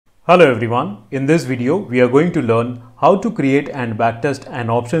Hello everyone, in this video we are going to learn how to create and backtest an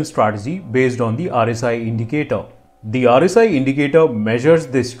option strategy based on the RSI indicator. The RSI indicator measures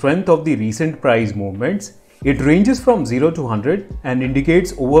the strength of the recent price movements. It ranges from 0 to 100 and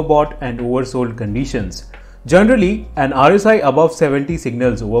indicates overbought and oversold conditions. Generally, an RSI above 70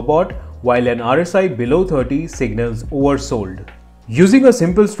 signals overbought while an RSI below 30 signals oversold. Using a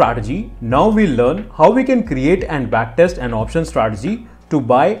simple strategy, now we'll learn how we can create and backtest an option strategy to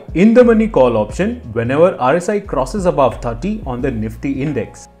buy in-the-money call option whenever RSI crosses above 30 on the NIFTY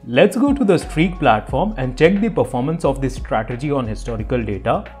Index. Let's go to the Streak platform and check the performance of this strategy on historical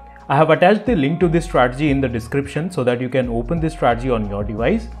data. I have attached the link to this strategy in the description so that you can open this strategy on your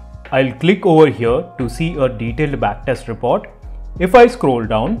device. I'll click over here to see a detailed backtest report. If I scroll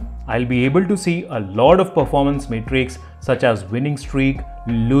down, I'll be able to see a lot of performance metrics such as winning streak,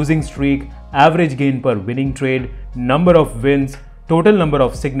 losing streak, average gain per winning trade, number of wins, total number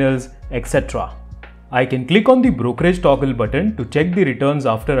of signals, etc. I can click on the brokerage toggle button to check the returns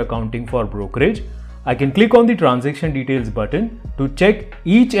after accounting for brokerage. I can click on the transaction details button to check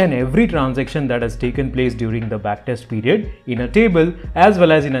each and every transaction that has taken place during the backtest period in a table as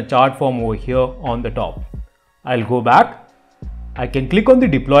well as in a chart form over here on the top. I'll go back. I can click on the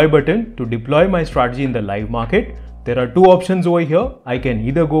deploy button to deploy my strategy in the live market. There are two options over here. I can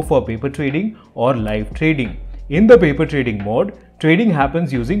either go for paper trading or live trading. In the paper trading mode, trading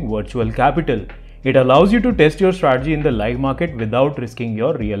happens using virtual capital. It allows you to test your strategy in the live market without risking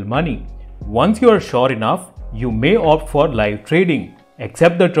your real money. Once you are sure enough, you may opt for live trading.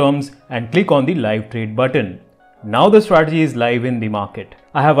 Accept the terms and click on the live trade button. Now the strategy is live in the market.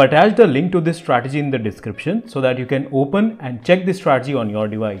 I have attached a link to this strategy in the description so that you can open and check this strategy on your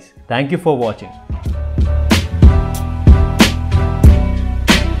device. Thank you for watching.